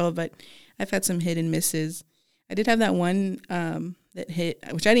viral. But I've had some hit and misses. I did have that one that hit,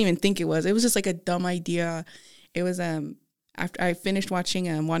 which I didn't even think it was. It was just like a dumb idea. It was after I finished watching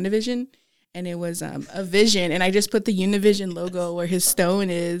WandaVision, and it was a vision, and I just put the Univision logo where his stone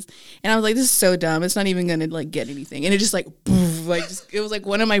is, and I was like, this is so dumb. It's not even gonna like get anything, and it just like, poof, like just, it was like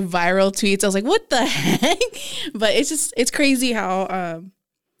one of my viral tweets. I was like, what the heck? But it's crazy how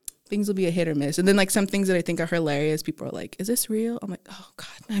things will be a hit or miss, and then like some things that I think are hilarious, people are like, is this real? I'm like, oh God,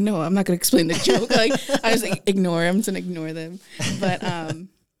 I know, I'm not gonna explain the joke. Like I just like ignore them and ignore them. But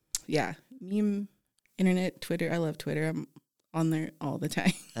yeah, meme, internet, Twitter. I love Twitter. I'm on there all the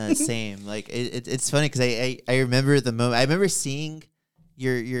time. Same. Like it's funny because I remember the moment. I remember seeing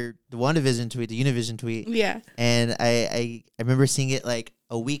the WandaVision tweet, the Univision tweet. Yeah. And I remember seeing it like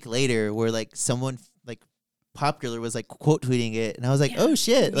a week later, where like someone like popular was like quote tweeting it, and I was like, oh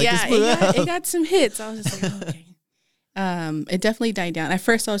shit! Like, it got some hits. I was just like, oh, okay. It definitely died down. At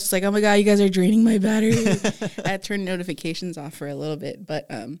first, I was just like, oh my God, you guys are draining my battery. I had turned notifications off for a little bit,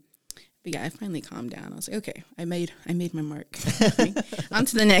 but yeah, I finally calmed down. I was like, okay, I made my mark. On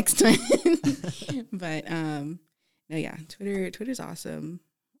to the next one. But no, yeah, Twitter's awesome.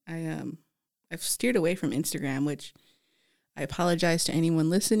 I've steered away from Instagram, which I apologize to anyone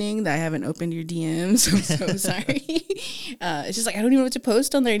listening that I haven't opened your DMs. I'm so sorry. It's just like I don't even know what to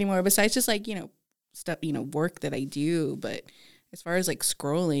post on there anymore. Besides just like, you know, stuff, you know, work that I do. But as far as like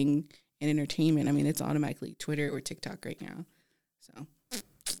scrolling and entertainment, I mean, it's automatically Twitter or TikTok right now. So.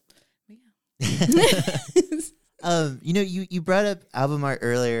 You know, you brought up album art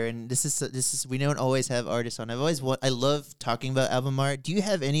earlier, and this is we don't always have artists on. I love talking about album art. Do you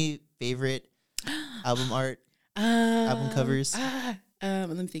have any favorite album art, album covers? Let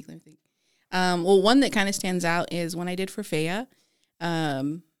me think. Well, one that kind of stands out is one I did for Faya.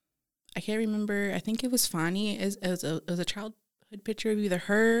 I can't remember. I think it was Fani. It was a childhood picture of either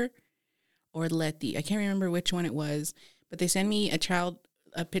her or Letty. I can't remember which one it was, but they sent me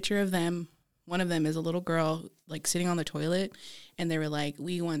a picture of them. One of them is a little girl like sitting on the toilet, and they were like,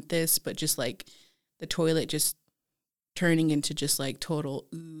 we want this, but just like the toilet just turning into just like total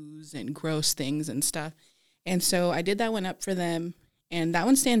ooze and gross things and stuff. And so I did that one up for them, and that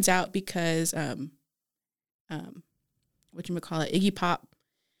one stands out because whatchamacallit, Iggy Pop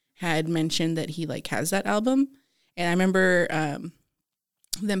had mentioned that he like has that album. And I remember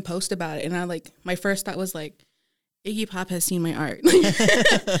them post about it, and I like, my first thought was like, Iggy Pop has seen my art.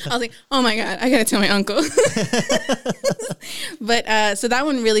 I was like, oh my God, I gotta tell my uncle. But so that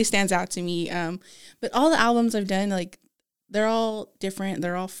one really stands out to me. But all the albums I've done, like, they're all different,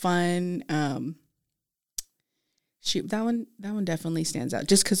 they're all fun. Shoot, that one definitely stands out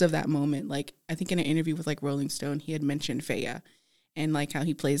just because of that moment. Like, I think in an interview with like Rolling Stone, he had mentioned Faya and like how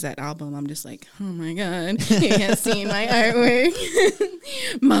he plays that album. I'm just like, oh my God, he has seen my artwork.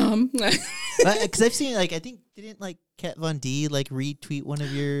 Mom. Because I've seen, like, I think, didn't like Kat Von D like retweet one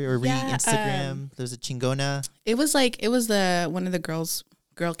of your, or re-Instagram? There's a Chingona. It was one of the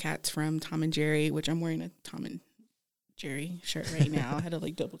girl cats from Tom and Jerry, which I'm wearing a Tom and Jerry shirt right now. I had to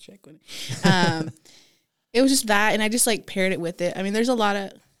like double check with it. It was just that, and I just like paired it with it. I mean, there's a lot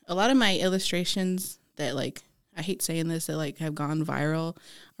of my illustrations that, like, I hate saying this, that like have gone viral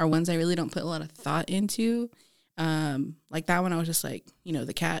are ones I really don't put a lot of thought into. Like that one, I was just like, you know,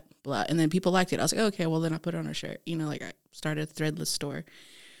 the cat, blah, and then people liked it. I was like, okay, well then I'll put it on a shirt. You know, like I started a Threadless store.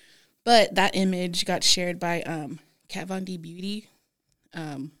 But that image got shared by Kat Von D Beauty.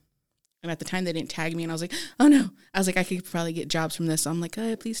 And at the time they didn't tag me, and I was like, oh no. I was like, I could probably get jobs from this. So I'm like,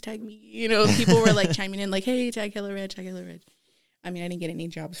 please tag me. You know, people were like chiming in like, hey, tag Hella Red, tag Hella Red. I mean, I didn't get any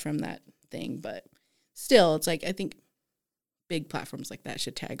jobs from that thing, but still, it's like, I think big platforms like that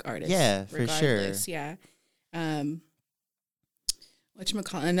should tag artists. Yeah, for sure. Yeah.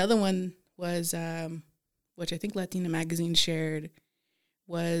 Whatchamacallit, another one was, which I think Latina Magazine shared, it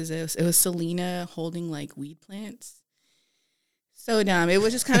was Selena holding like weed plants. So dumb. It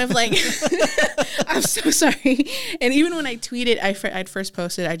was just kind of like, I'm so sorry. And even when I tweeted, I'd first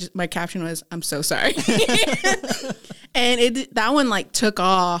posted, my caption was, I'm so sorry. And that one like took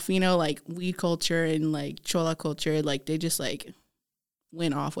off, you know, like weed culture and like chola culture, like they just like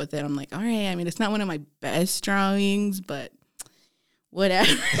went off with it. I'm like, all right, I mean, it's not one of my best drawings, but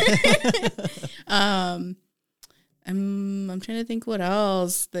whatever. I'm trying to think what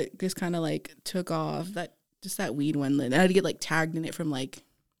else that just kind of like took off. That weed one. I had to get like tagged in it from like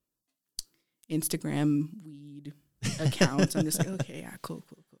Instagram weed accounts. I'm just like, okay, yeah, cool.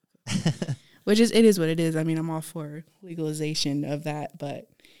 Which it is what it is. I mean, I'm all for legalization of that, but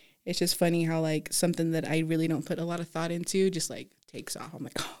it's just funny how like something that I really don't put a lot of thought into just like takes off. I'm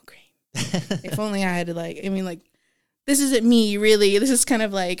like, oh, great. If only I had to like, I mean, like, this isn't me really. This is kind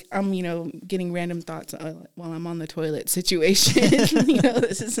of like I'm, you know, getting random thoughts while I'm on the toilet situation. You know,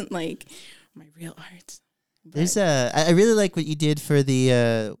 this isn't like my real art. But There's I really like what you did for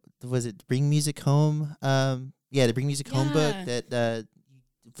the was it Bring Music Home? The Bring Music Home book that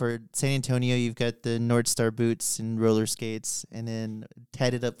for San Antonio, you've got the North Star boots and roller skates, and then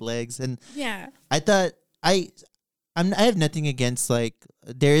tatted up legs. And yeah, I thought I have nothing against, like,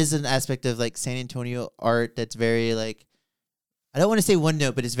 there is an aspect of like San Antonio art that's very like, I don't want to say one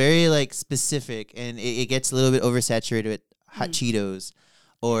note, but it's very like specific, and it gets a little bit oversaturated with hot Cheetos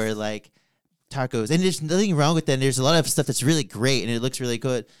or like tacos, and there's nothing wrong with that. And there's a lot of stuff that's really great and it looks really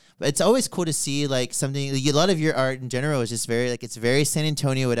good, but it's always cool to see like something. A lot of your art in general is just very like, it's very San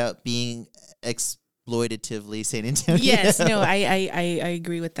Antonio without being exploitatively San Antonio. Yes, no, I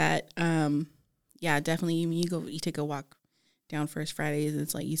agree with that. Yeah, definitely. You take a walk down First Fridays,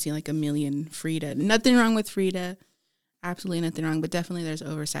 it's like you see like a million Frida. Nothing wrong with Frida, absolutely nothing wrong, but definitely there's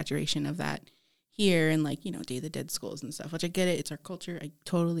oversaturation of that here, and like, you know, Day of the Dead schools and stuff, which I get it. It's our culture. I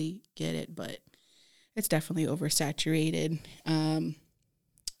totally get it, but it's definitely oversaturated.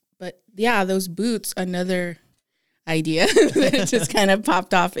 But yeah, those boots, another idea that just kind of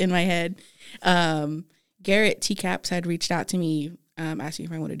popped off in my head. Garrett TCAPS had reached out to me, asking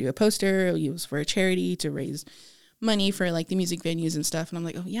if I want to do a poster. It was for a charity to raise money for like the music venues and stuff. And I'm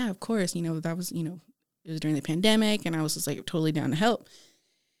like, oh yeah, of course. You know, that was, you know, it was during the pandemic, and I was just like totally down to help.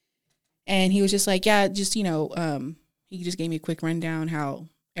 And he was just like, yeah, just, you know, he just gave me a quick rundown how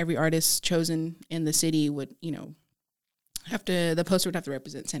every artist chosen in the city would, you know, the poster would have to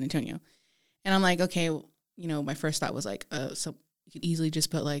represent San Antonio. And I'm like, okay, well, you know, my first thought was like, so you could easily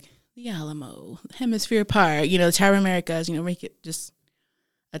just put like the Alamo, Hemisphere Park, you know, the Tower Americas, you know, make it just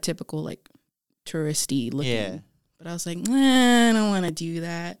a typical like touristy looking. Yeah. But I was like, I don't want to do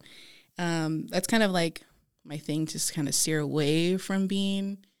that. That's kind of like my thing, just kind of steer away from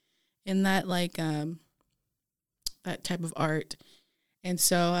being in that like that type of art. And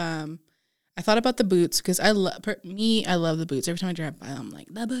so I thought about the boots because I love the boots. Every time I drive by, I'm like,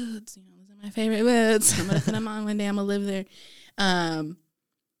 the boots, you know, those are my favorite boots. I'm gonna put them on one day. I'm gonna live there.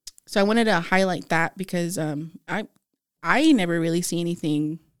 So I wanted to highlight that because I never really see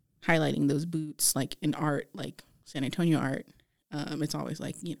anything highlighting those boots like in art, like San Antonio art. It's always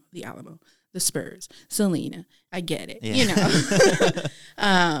like, you know, the Alamo, the Spurs, Selena. I get it, you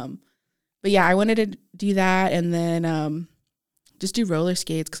know. But yeah, I wanted to do that and then just do roller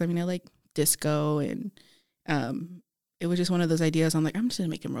skates because I mean I like disco and it was just one of those ideas. I'm like, I'm just gonna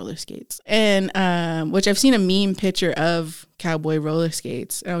make him roller skates, and which I've seen a meme picture of cowboy roller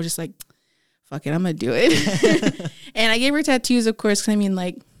skates, and I was just like, fuck it, I'm gonna do it. And I gave her tattoos, of course. 'Cause I mean,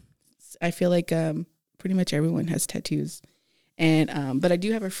 like, I feel like pretty much everyone has tattoos, and but I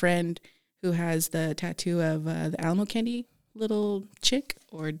do have a friend who has the tattoo of the Alamo candy little chick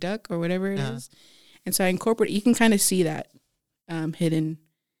or duck or whatever it is, and so I incorporate. You can kind of see that hidden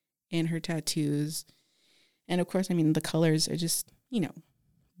in her tattoos. And of course, I mean, the colors are just, you know,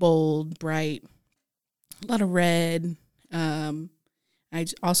 bold, bright, a lot of red. I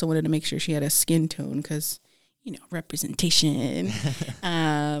also wanted to make sure she had a skin tone because, you know, representation.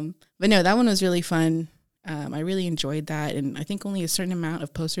 But no, that one was really fun. I really enjoyed that. And I think only a certain amount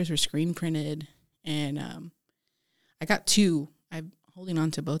of posters were screen printed. And I got 2. I'm holding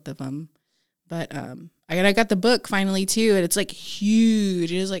on to both of them. But I got the book finally, too. And it's, like,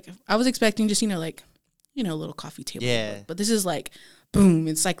 huge. It was, like, I was expecting just, you know, like, you know, a little coffee table. Yeah. Book. But this is like, boom,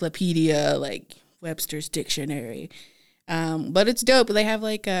 encyclopedia, like Webster's dictionary. But it's dope. They have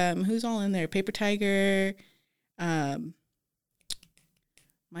like, who's all in there? Paper Tiger,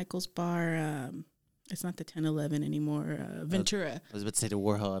 Michael's Bar. It's not the 1011 anymore. Ventura. I was about to say the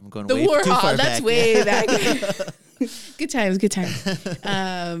Warhol. I'm going the way Warhol, too far that's back. way back. Good times.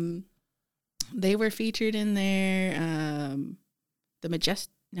 They were featured in there. The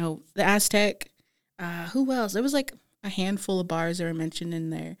Aztec. Who else? There was like a handful of bars that were mentioned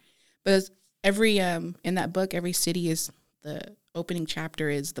in there. But every in that book, every city is the opening chapter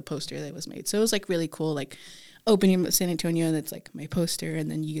is the poster that was made. So it was like really cool, like opening San Antonio, and it's like my poster,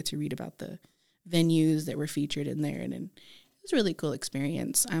 and then you get to read about the venues that were featured in there, and it was a really cool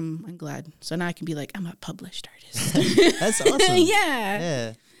experience. I'm glad. So now I can be like, I'm a published artist. That's awesome.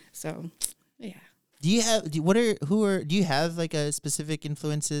 Yeah. So, yeah. Do you have like a specific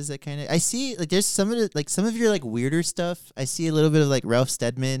influences that kind of, I see like there's some of your like weirder stuff. I see a little bit of like Ralph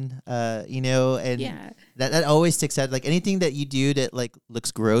Steadman, you know, and that always sticks out. Like anything that you do that like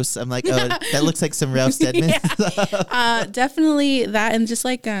looks gross, I'm like, oh, that looks like some Ralph Steadman. Definitely that. And just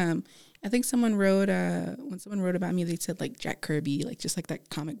like, I think someone wrote, when someone wrote about me, they said like Jack Kirby, like just like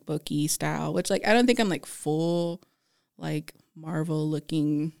that comic booky style, which like, I don't think I'm like full, like Marvel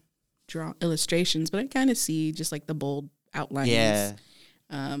looking draw illustrations, but I kind of see just like the bold outlines. Yeah.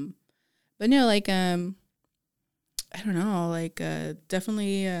 But no, like, I don't know, like,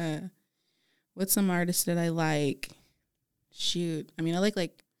 definitely, what's some artists that I like? Shoot. I mean, I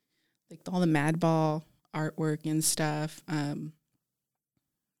like all the Madball artwork and stuff.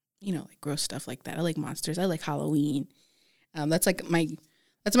 You know, like gross stuff like that. I like monsters. I like Halloween. That's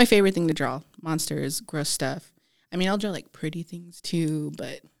my favorite thing to draw. Monsters, gross stuff. I mean, I'll draw like pretty things too,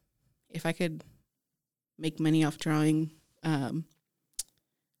 but if I could make money off drawing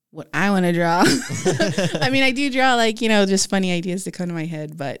what I want to draw. I mean, I do draw like, you know, just funny ideas that come to my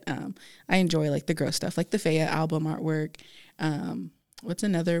head, but I enjoy like the gross stuff, like the Faya album artwork. What's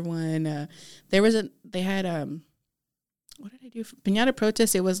another one? They had, what did I do? Piñata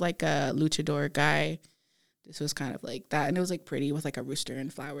Protest, it was like a luchador guy. This was kind of like that. And it was like pretty with like a rooster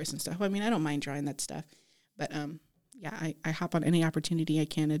and flowers and stuff. I mean, I don't mind drawing that stuff, but yeah, I hop on any opportunity I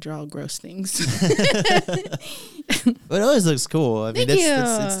can to draw gross things. But it always looks cool. I mean, Thank you.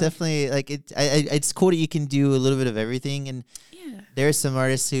 it's definitely like it's cool that you can do a little bit of everything. And there are some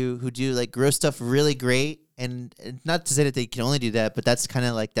artists who do like gross stuff really great. And not to say that they can only do that, but that's kind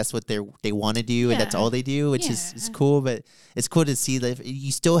of like that's what they want to do, and that's all they do, which is cool. But it's cool to see that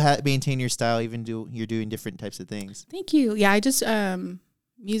you still maintain your style, even you're doing different types of things. Thank you. Yeah, I just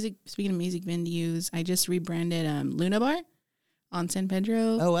speaking of music venues, I just rebranded Luna Bar on San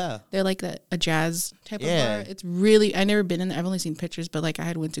Pedro. Oh wow, they're like a jazz type of bar. It's really, I've never been in there. I've only seen pictures, but like I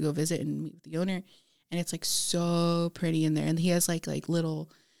had went to go visit and meet with the owner, and it's like so pretty in there. And he has like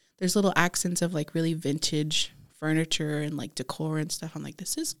there's little accents of like really vintage furniture and like decor and stuff. I'm like,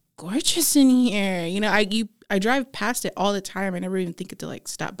 this is gorgeous in here. You know, I drive past it all the time. I never even think to like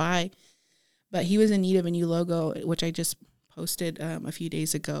stop by. But he was in need of a new logo, which I just posted a few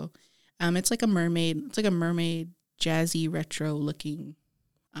days ago. It's like a mermaid. It's like a mermaid, jazzy, retro looking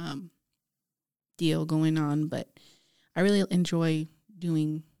deal going on, but I really enjoy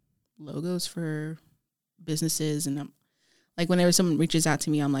doing logos for businesses. And like whenever someone reaches out to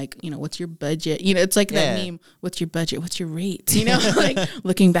me, I'm like, what's your budget? It's like that meme, what's your budget? What's your rate? Like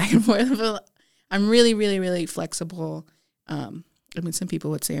looking back and forth. But I'm really, really, really flexible. Some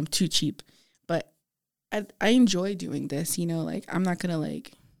people would say I'm too cheap, but I enjoy doing this, like I'm not going to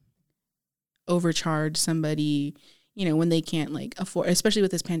like overcharge somebody, when they can't like afford, especially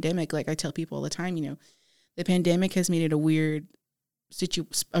with this pandemic. Like I tell people all the time, the pandemic has made it a weird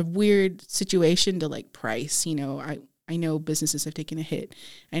situation to like price. I know businesses have taken a hit.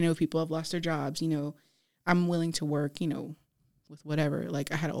 I know people have lost their jobs. I'm willing to work, with whatever.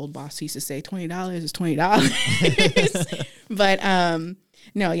 Like I had an old boss who used to say $20 is $20. But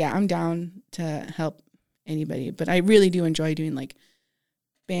no, yeah, I'm down to help anybody. But I really do enjoy doing like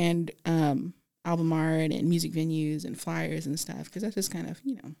band album art and music venues and flyers and stuff, because that's just kind of,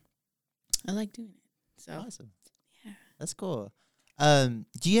 I like doing it. So awesome. Yeah. That's cool. Do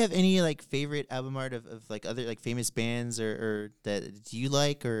you have any like favorite album art of like other like famous bands or that you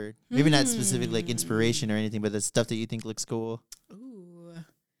like, or maybe not specific like inspiration or anything, but the stuff that you think looks cool? Ooh.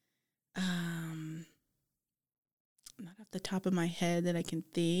 Not off the top of my head that I can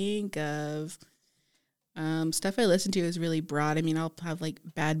think of. Stuff I listen to is really broad. I mean, I'll have like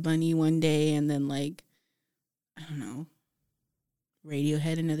Bad Bunny one day and then like, I don't know,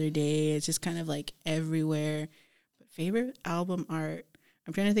 Radiohead another day. It's just kind of like everywhere. But favorite album art,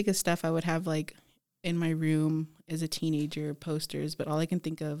 I'm trying to think of stuff I would have like in my room as a teenager, posters, but all I can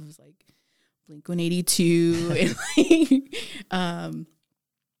think of is like Blink-182 and like,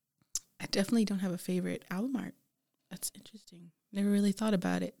 I definitely don't have a favorite album art. That's interesting. Never really thought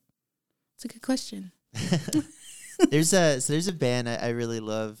about it. It's a good question. There's a band I really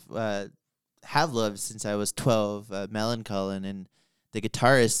love, have loved since I was 12, Melancholy, and the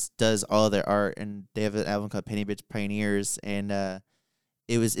guitarist does all their art, and they have an album called Penny Bridge Pioneers, and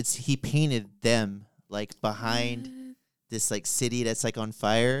he painted them like behind this like city that's like on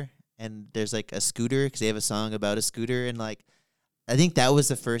fire, and there's like a scooter because they have a song about a scooter, and like I think that was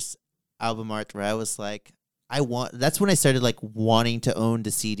the first album art where I was like, that's when I started like wanting to own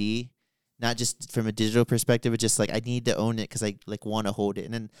the CD. Not just from a digital perspective, but just like I need to own it because I like want to hold it.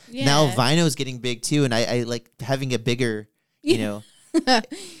 And then now vinyl is getting big too, and I like having a bigger, No,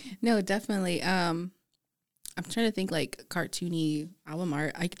 definitely. I'm trying to think like cartoony album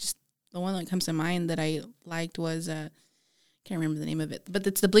art. The one that comes to mind that I liked was can't remember the name of it, but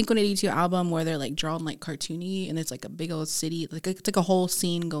it's the Blink-182 album where they're like drawn like cartoony, and it's like a big old city, like it's like a whole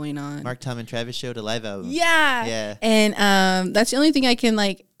scene going on. Mark, Tom, and Travis showed a live album. Yeah. And that's the only thing I can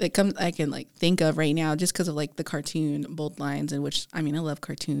think of right now, just because of like the cartoon bold lines, in which I love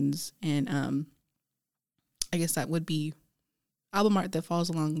cartoons, and I guess that would be album art that falls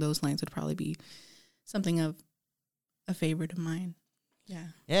along those lines would probably be something of a favorite of mine.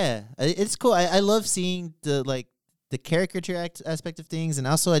 Yeah, it's cool. I love seeing the caricature aspect of things, and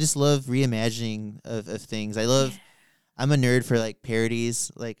also I just love reimagining of things. I'm a nerd for like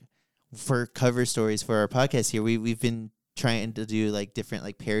parodies, like for cover stories for our podcast here. We've been trying to do like different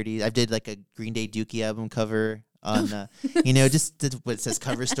like parodies. I did like a Green Day Dookie album cover on just what it says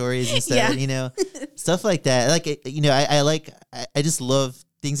cover stories and stuff, stuff like that. I just love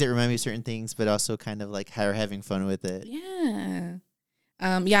things that remind me of certain things, but also kind of like how we're having fun with it.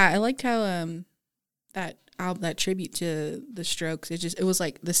 I liked how that tribute to the Strokes, it was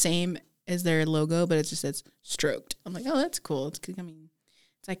like the same as their logo, but it just says Stroked. I'm like, oh, that's cool. It's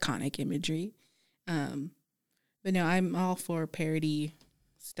iconic imagery. But no, I'm all for parody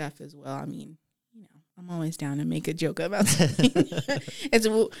stuff as well. I'm always down to make a joke about something.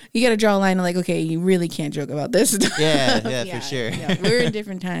 You got to draw a line of like, okay, you really can't joke about this stuff. Yeah, for sure. We're in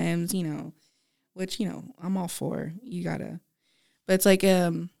different times, which, I'm all for. You gotta, but it's like,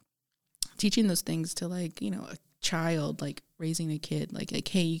 teaching those things to like, a child, like raising a kid, like,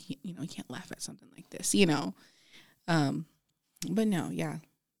 hey, you can't laugh at something like this, but no,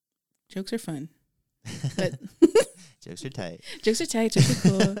 jokes are fun, but jokes are tight. Jokes are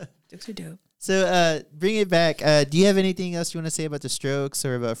cool. Jokes are dope. So, bring it back. Do you have anything else you want to say about the Strokes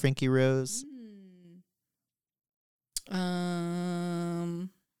or about Frankie Rose? I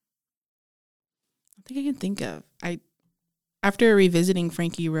think I can think of. After revisiting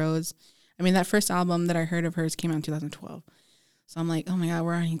Frankie Rose, that first album that I heard of hers came out in 2012. So I'm like, oh my God,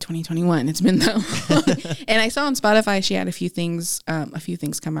 we're already in 2021. It's been that long. And I saw on Spotify she had a few things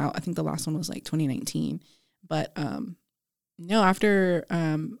come out. I think the last one was like 2019. But no, after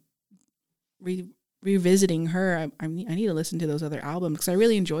revisiting her, I need to listen to those other albums because I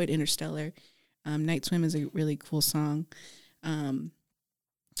really enjoyed Interstellar. Night Swim is a really cool song.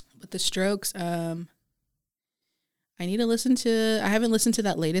 With the Strokes, I need to listen to. I haven't listened to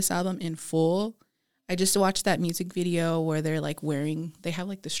that latest album in full. I just watched that music video where they're like wearing. They have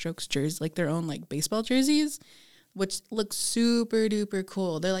like the Strokes jersey, like their own like baseball jerseys, which looks super duper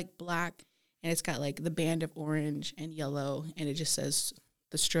cool. They're like black, and it's got like the band of orange and yellow, and it just says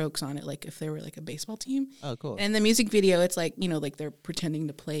the Strokes on it, like if they were like a baseball team. Oh, cool. And the music video, it's like, you know, like they're pretending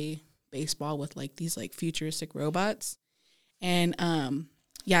to play baseball with like these like futuristic robots. And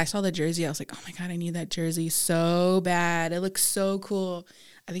yeah, I saw the jersey. I was like, oh my God, I need that jersey so bad. It looks so cool.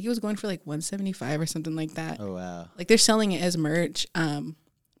 I think it was going for like $175 or something like that. Oh, wow. Like they're selling it as merch. But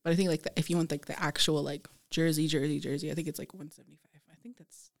I think like if you want like the actual like jersey, I think it's like $175. I think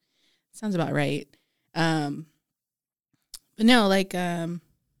that's sounds about right. But no, like, no,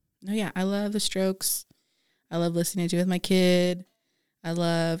 yeah, I love the Strokes. I love listening to it with my kid. I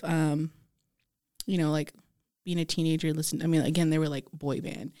love, you know, like being a teenager. I mean, again, they were like boy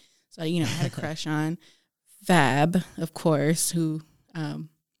band. So, you know, I had a crush on Fab, of course, who,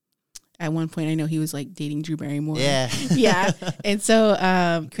 at one point I know he was like dating Drew Barrymore. Yeah. Yeah. And so,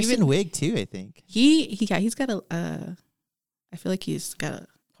 Kristen Wiig too, I think. he's got I feel like he's got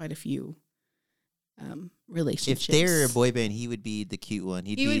quite a few, relationships. If they're a boy band, he would be the cute one.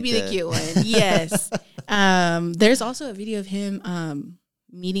 He would be the cute one. Yes. There's also a video of him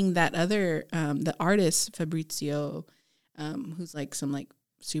meeting that other the artist Fabrizio, who's like some like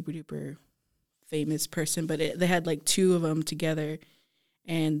super duper famous person. But they had like two of them together,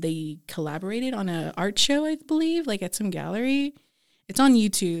 and they collaborated on an art show, I believe, like at some gallery. It's on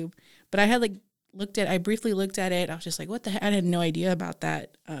YouTube. But I had like I briefly looked at it. I was just like, what the heck? I had no idea about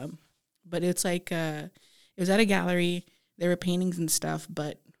that. But it's like it was at a gallery. There were paintings and stuff,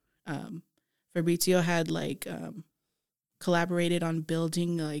 but Fabrizio had like collaborated on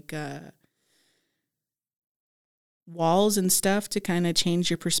building like walls and stuff to kind of change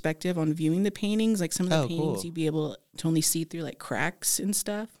your perspective on viewing the paintings. Like some of the paintings cool. you'd be able to only see through like cracks and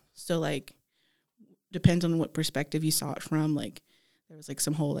stuff. So like depends on what perspective you saw it from. Like there was like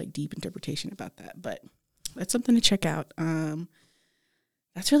some whole like deep interpretation about that, but that's something to check out.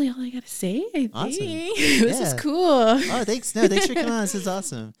 That's really all I gotta say. I think Awesome. This is cool. Oh, thanks. No, thanks for coming on. This is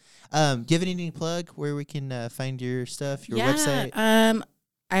awesome. Do you have anything to plug where we can find your stuff, your website?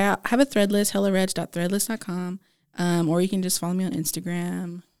 I have a Threadless, hellareg.threadless.com. Or you can just follow me on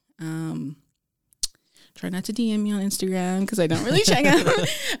Instagram. Try not to DM me on Instagram because I don't really check them.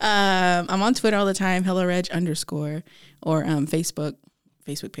 I'm on Twitter all the time, hellareg_, or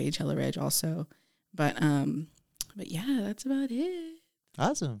Facebook page, hellareg also. But yeah, that's about it.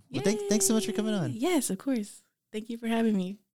 Awesome. Well, thanks so much for coming on. Yes, of course. Thank you for having me.